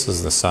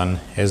confesses the Son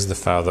has the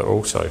Father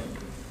also.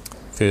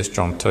 1 1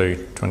 John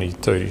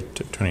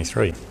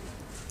 2:22-23.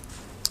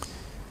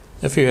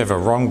 If you have a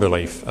wrong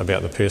belief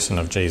about the person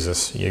of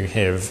Jesus, you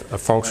have a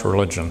false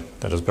religion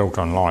that is built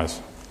on lies.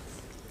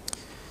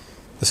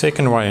 The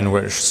second way in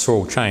which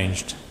Saul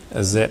changed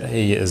is that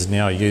he is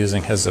now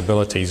using his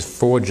abilities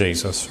for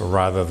Jesus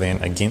rather than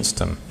against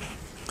him.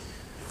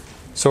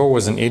 Saul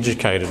was an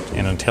educated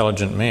and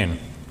intelligent man.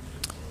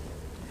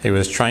 He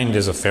was trained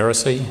as a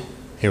Pharisee.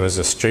 He was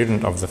a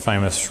student of the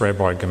famous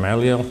Rabbi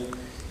Gamaliel.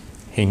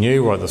 He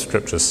knew what the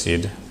scriptures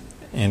said,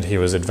 and he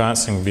was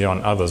advancing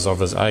beyond others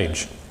of his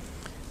age.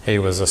 He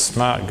was a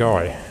smart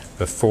guy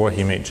before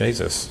he met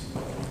Jesus,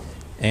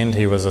 and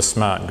he was a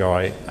smart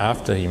guy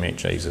after he met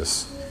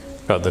Jesus.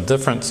 But the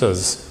difference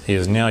is he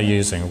is now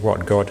using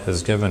what God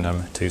has given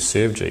him to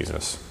serve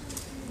Jesus.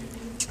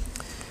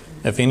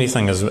 If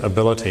anything, his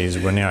abilities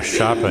were now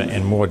sharper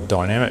and more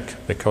dynamic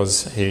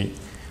because he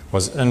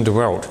was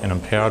indwelt and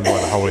empowered by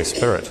the Holy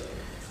Spirit,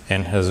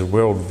 and his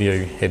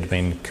worldview had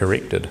been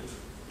corrected.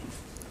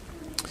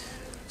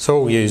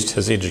 Saul used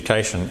his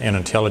education and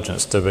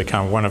intelligence to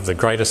become one of the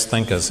greatest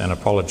thinkers and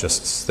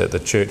apologists that the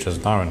church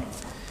has known.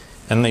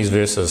 In these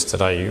verses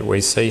today, we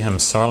see him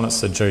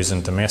silence the Jews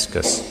in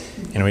Damascus,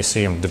 and we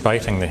see him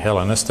debating the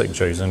Hellenistic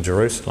Jews in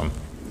Jerusalem.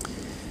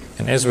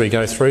 And as we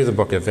go through the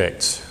book of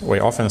Acts, we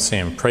often see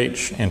him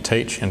preach and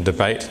teach and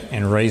debate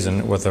and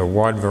reason with a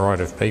wide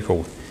variety of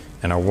people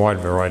in a wide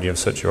variety of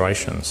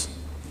situations.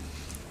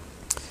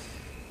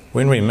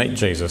 When we meet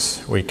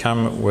Jesus, we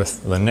come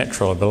with the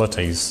natural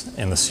abilities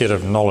and the set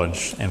of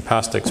knowledge and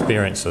past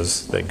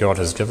experiences that God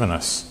has given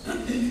us.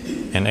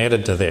 And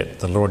added to that,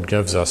 the Lord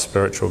gives us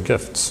spiritual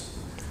gifts.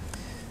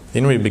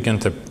 Then we begin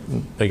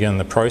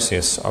the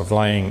process of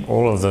laying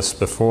all of this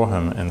before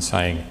him and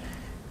saying,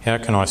 "How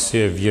can I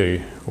serve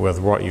you with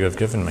what you have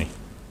given me?"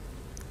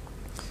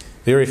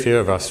 Very few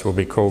of us will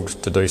be called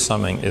to do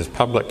something as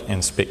public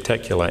and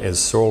spectacular as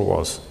Saul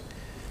was.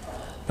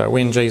 But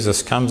when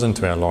Jesus comes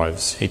into our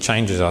lives, he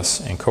changes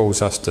us and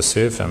calls us to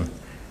serve him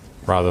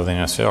rather than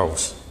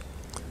ourselves.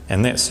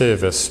 And that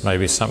service may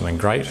be something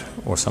great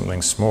or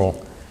something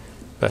small,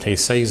 but he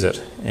sees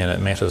it and it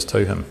matters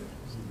to him.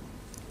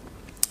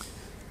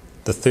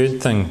 The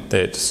third thing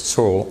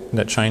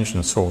that changed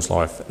in Saul's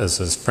life is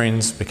his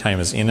friends became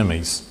his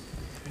enemies,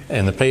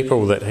 and the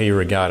people that he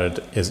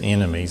regarded as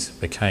enemies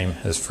became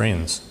his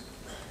friends.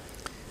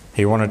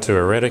 He wanted to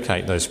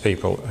eradicate those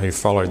people who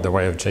followed the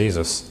way of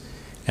Jesus,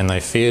 and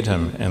they feared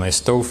him, and they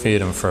still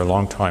feared him for a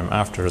long time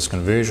after his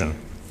conversion,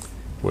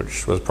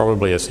 which was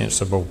probably a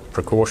sensible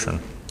precaution.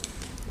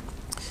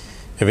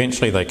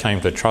 Eventually they came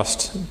to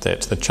trust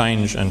that the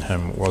change in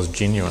him was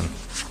genuine.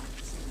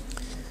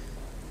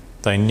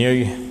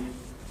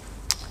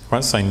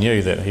 Once they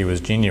knew that he was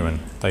genuine,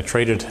 they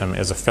treated him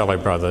as a fellow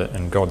brother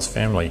in God's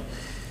family.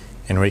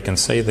 And we can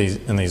see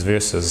in these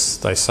verses,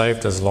 they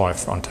saved his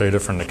life on 2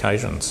 different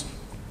occasions.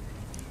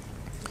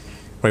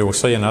 We will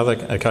see in other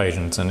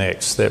occasions in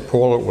Acts that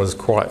Paul was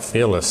quite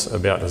fearless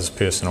about his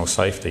personal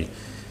safety,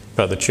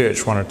 but the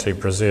church wanted to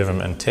preserve him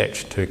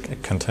intact to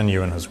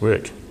continue in his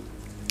work.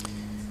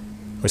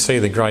 We see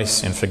the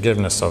grace and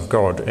forgiveness of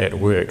God at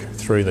work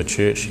through the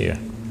church here.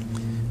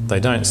 They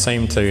don't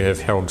seem to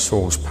have held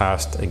Saul's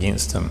past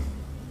against him.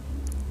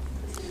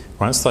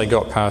 Once they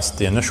got past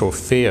the initial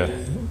fear,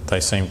 they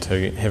seem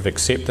to have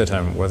accepted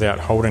him without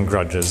holding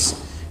grudges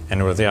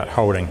and without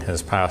holding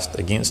his past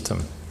against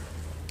him,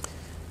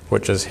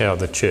 which is how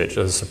the church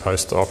is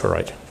supposed to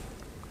operate.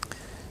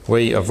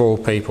 We, of all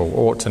people,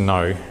 ought to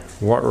know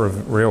what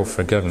real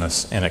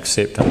forgiveness and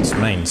acceptance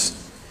means,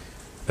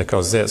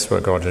 because that's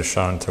what God has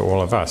shown to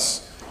all of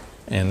us,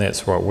 and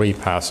that's what we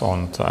pass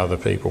on to other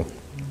people.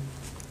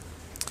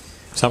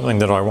 Something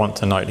that I want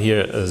to note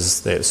here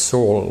is that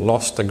Saul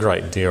lost a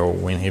great deal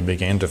when he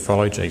began to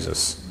follow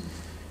Jesus,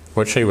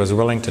 which he was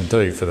willing to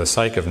do for the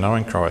sake of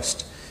knowing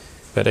Christ.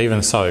 But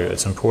even so,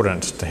 it's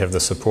important to have the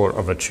support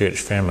of a church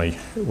family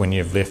when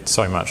you've left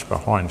so much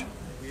behind.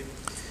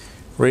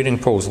 Reading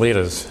Paul's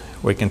letters,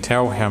 we can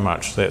tell how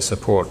much that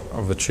support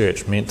of the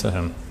church meant to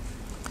him.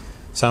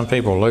 Some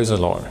people lose a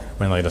lot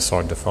when they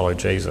decide to follow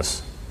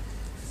Jesus.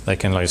 They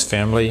can lose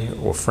family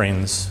or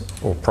friends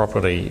or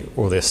property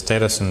or their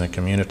status in the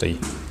community.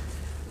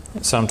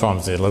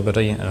 Sometimes their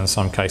liberty, and in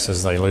some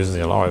cases they lose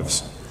their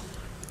lives.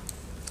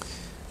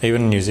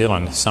 Even in New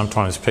Zealand,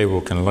 sometimes people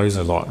can lose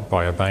a lot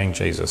by obeying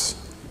Jesus,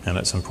 and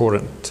it's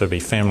important to be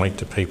family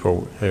to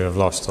people who have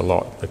lost a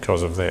lot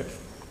because of that.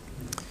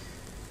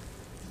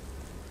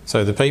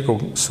 So the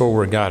people Saul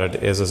regarded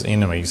as his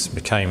enemies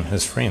became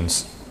his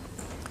friends.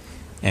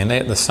 And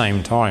at the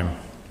same time,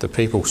 the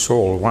people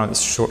Saul once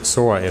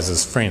saw as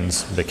his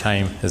friends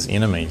became his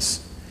enemies.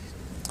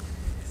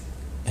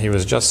 He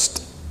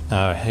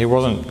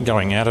wasn't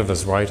going out of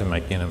his way to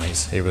make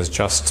enemies. He was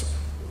just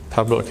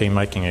publicly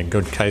making a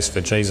good case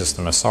for Jesus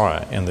the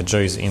Messiah, and the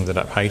Jews ended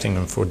up hating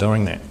him for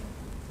doing that.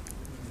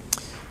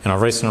 And I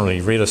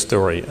recently read a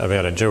story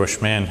about a Jewish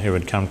man who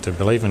had come to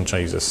believe in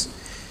Jesus,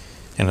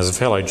 and his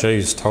fellow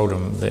Jews told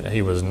him that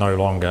he was no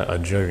longer a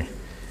Jew.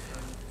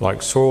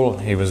 Like Saul,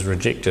 he was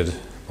rejected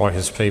by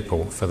his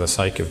people for the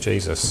sake of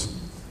Jesus.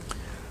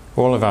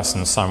 All of us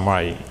in some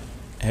way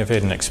have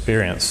had an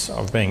experience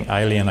of being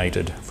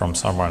alienated from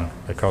someone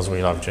because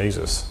we love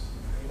Jesus.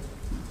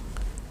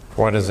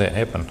 Why does that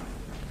happen?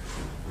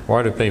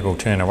 Why do people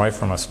turn away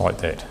from us like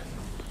that?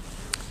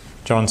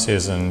 John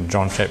says in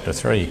John chapter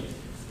 3,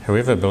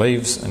 "Whoever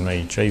believes in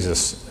me,"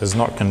 Jesus, "is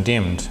not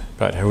condemned,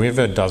 but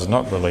whoever does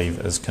not believe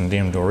is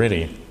condemned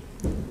already,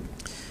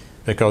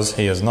 because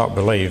he has not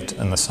believed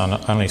in the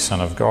only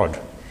Son of God.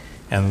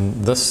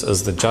 And this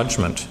is the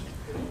judgment.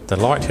 The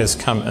light has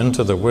come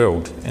into the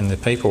world, and the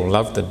people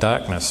loved the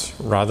darkness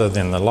rather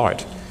than the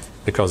light,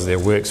 because their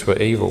works were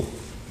evil.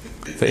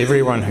 For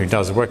everyone who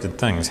does wicked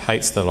things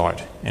hates the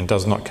light and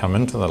does not come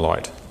into the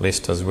light,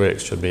 lest his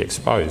works should be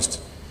exposed.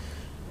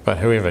 But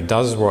whoever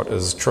does what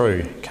is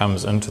true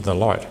comes into the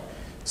light,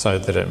 so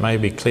that it may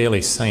be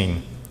clearly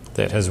seen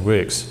that his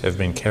works have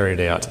been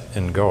carried out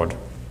in God."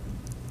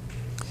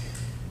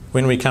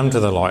 When we come to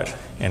the light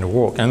and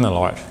walk in the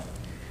light,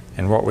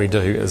 and what we do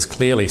is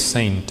clearly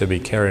seen to be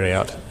carried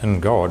out in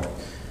God,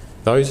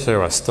 those who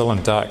are still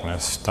in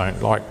darkness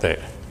don't like that.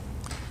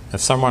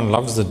 If someone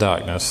loves the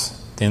darkness,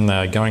 then they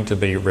are going to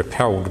be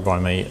repelled by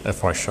me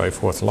if I show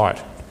forth light.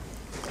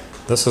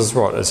 This is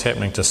what is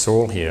happening to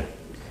Saul here.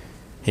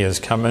 He has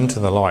come into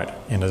the light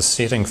and is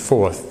setting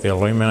forth the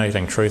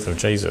illuminating truth of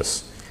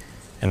Jesus,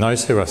 and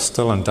those who are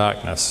still in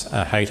darkness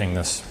are hating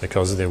this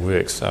because their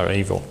works are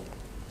evil.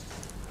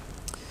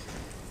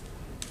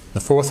 The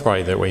fourth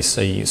way that we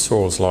see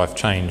Saul's life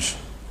change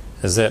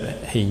is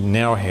that he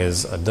now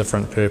has a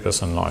different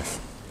purpose in life.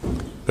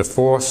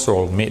 Before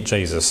Saul met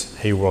Jesus,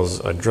 he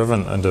was a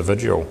driven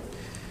individual.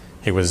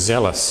 He was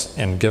zealous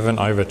and given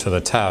over to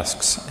the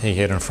tasks he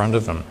had in front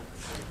of him,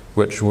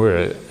 which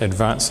were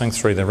advancing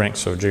through the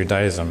ranks of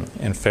Judaism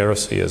and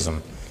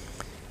Phariseeism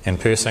and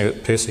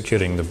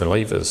persecuting the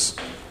believers.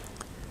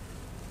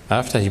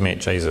 After he met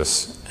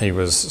Jesus, he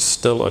was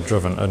still a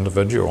driven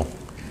individual.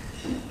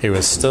 He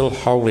was still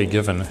wholly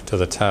given to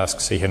the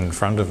tasks he had in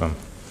front of him.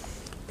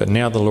 But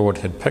now the Lord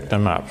had picked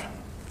him up,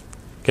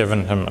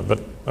 given him a bit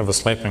of a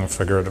slapping,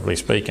 figuratively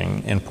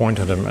speaking, and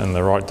pointed him in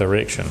the right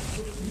direction,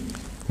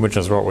 which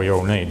is what we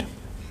all need.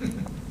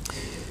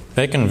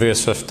 Back in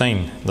verse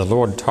 15, the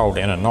Lord told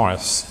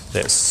Ananias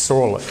that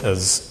Saul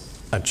is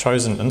a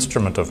chosen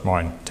instrument of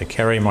mine to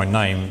carry my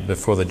name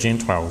before the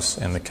Gentiles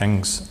and the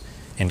kings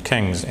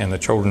and the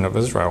children of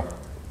Israel.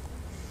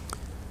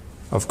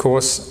 Of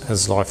course,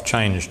 his life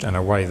changed in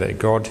a way that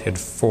God had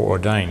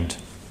foreordained.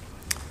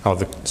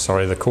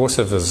 The course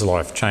of his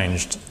life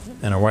changed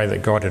in a way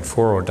that God had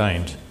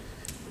foreordained.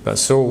 But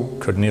Saul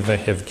could never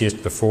have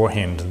guessed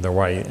beforehand the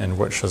way in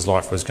which his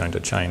life was going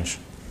to change.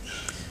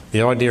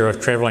 The idea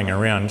of travelling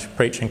around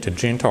preaching to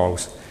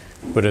Gentiles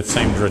would have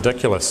seemed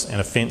ridiculous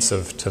and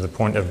offensive to the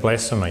point of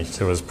blasphemy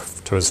to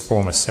his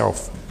former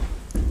self.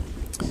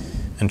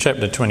 In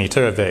chapter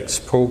 22 of Acts,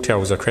 Paul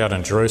tells a crowd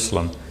in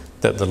Jerusalem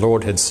that the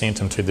Lord had sent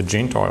him to the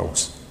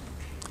Gentiles.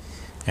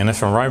 And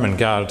if a Roman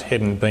guard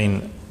hadn't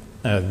been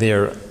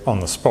there on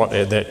the spot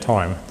at that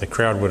time, the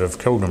crowd would have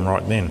killed him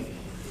right then.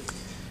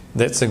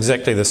 That's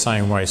exactly the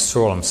same way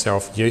Saul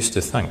himself used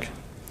to think.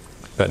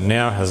 But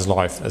now his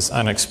life is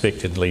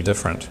unexpectedly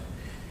different.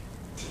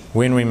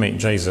 When we meet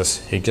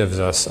Jesus, he gives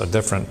us a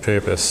different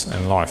purpose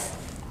in life.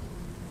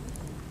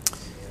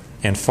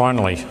 And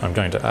finally, I'm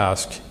going to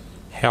ask,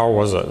 how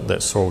was it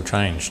that Saul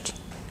changed?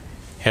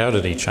 How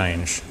did he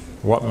change?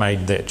 What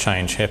made that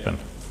change happen?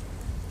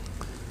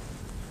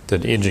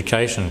 Did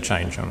education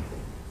change him?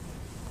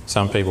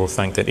 Some people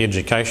think that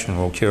education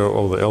will cure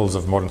all the ills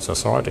of modern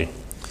society.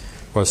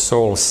 Was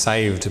Saul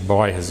saved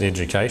by his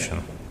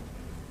education?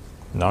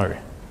 No.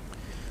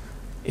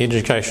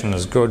 Education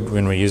is good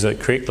when we use it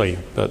correctly,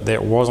 but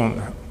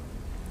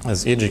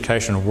his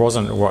education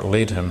wasn't what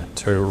led him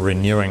to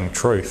renewing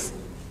truth.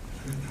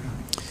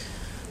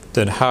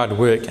 Did hard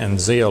work and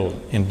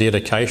zeal and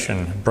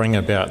dedication bring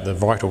about the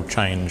vital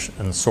change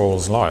in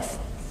Saul's life?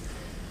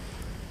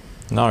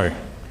 No.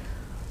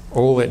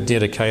 All that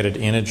dedicated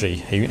energy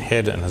he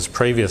had in his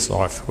previous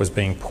life was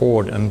being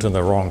poured into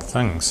the wrong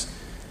things.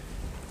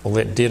 All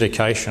that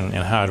dedication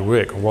and hard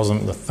work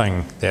wasn't the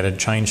thing that had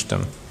changed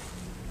him.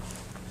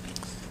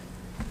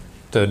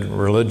 Did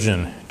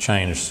religion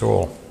change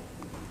Saul?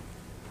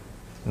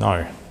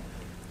 No.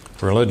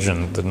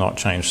 Religion did not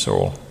change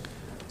Saul.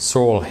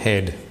 Saul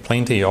had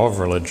plenty of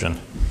religion.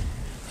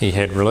 He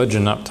had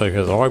religion up to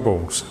his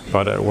eyeballs,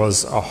 but it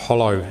was a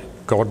hollow,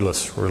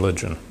 godless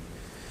religion.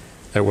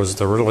 It was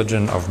the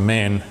religion of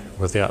man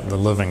without the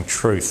living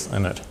truth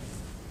in it.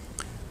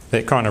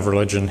 That kind of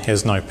religion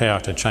has no power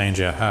to change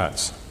our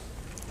hearts.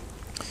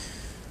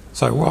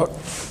 So what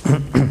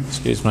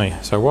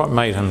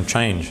made him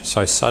change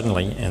so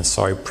suddenly and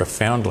so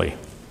profoundly?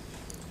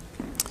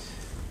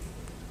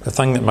 The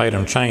thing that made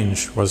him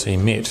change was he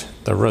met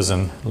the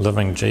risen,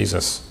 living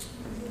Jesus.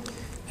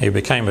 He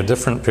became a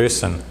different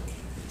person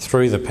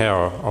through the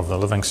power of the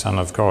living Son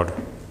of God.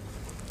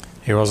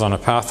 He was on a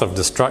path of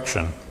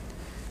destruction.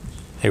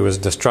 He was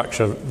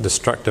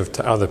destructive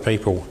to other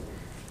people,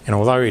 and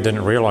although he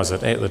didn't realise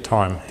it at the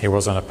time, he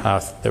was on a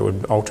path that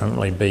would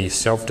ultimately be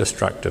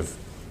self-destructive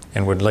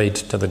and would lead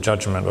to the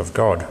judgment of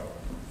God.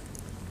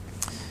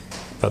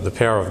 But the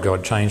power of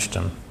God changed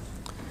him.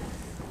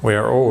 We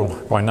are all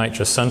by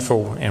nature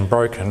sinful and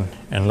broken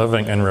and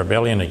living in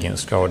rebellion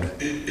against God,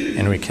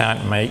 and we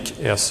can't make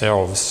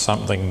ourselves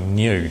something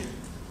new.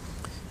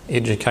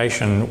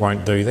 Education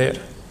won't do that.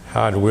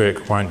 Hard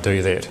work won't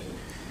do that.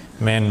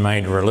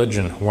 Man-made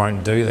religion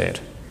won't do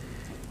that.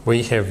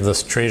 We have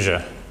this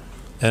treasure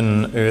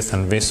in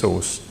earthen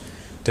vessels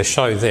to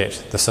show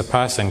that the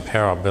surpassing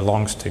power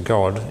belongs to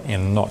God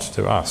and not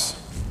to us.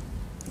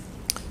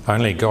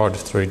 Only God,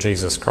 through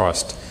Jesus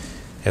Christ,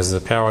 has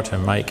the power to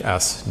make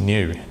us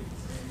new.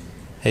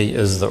 He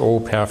is the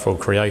all-powerful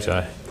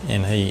Creator,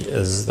 and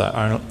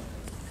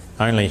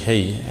only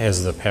He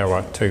has the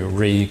power to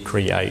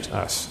recreate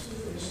us.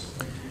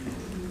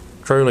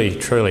 Truly,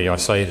 truly, I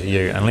say to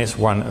you, unless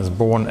one is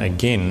born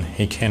again,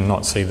 he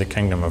cannot see the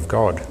kingdom of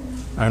God.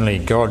 Only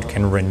God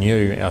can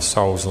renew our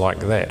souls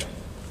like that.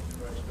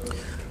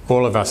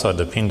 All of us are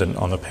dependent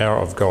on the power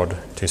of God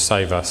to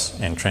save us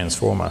and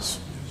transform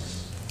us.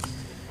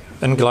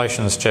 In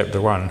Galatians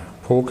chapter 1,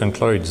 Paul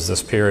concludes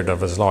this period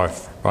of his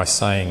life by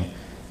saying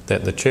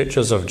that the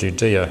churches of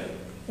Judea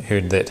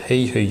heard that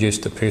he who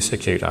used to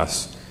persecute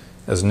us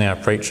is now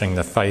preaching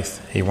the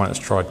faith he once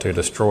tried to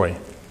destroy,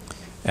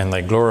 and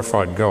they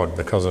glorified God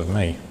because of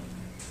me.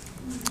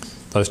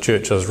 Those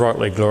churches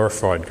rightly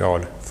glorified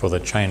God for the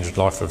changed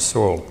life of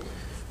Saul,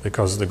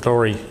 because the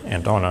glory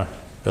and honour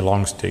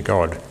belongs to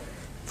God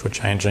for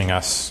changing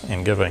us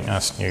and giving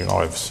us new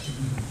lives.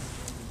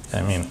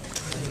 Amen.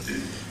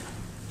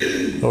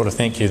 Lord, I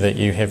thank you that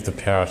you have the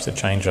power to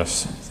change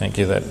us. Thank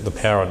you that the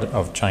power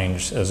of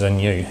change is in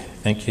you.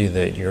 Thank you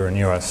that you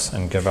renew us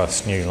and give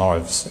us new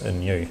lives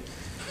in you.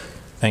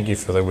 Thank you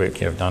for the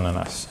work you have done in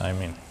us.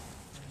 Amen.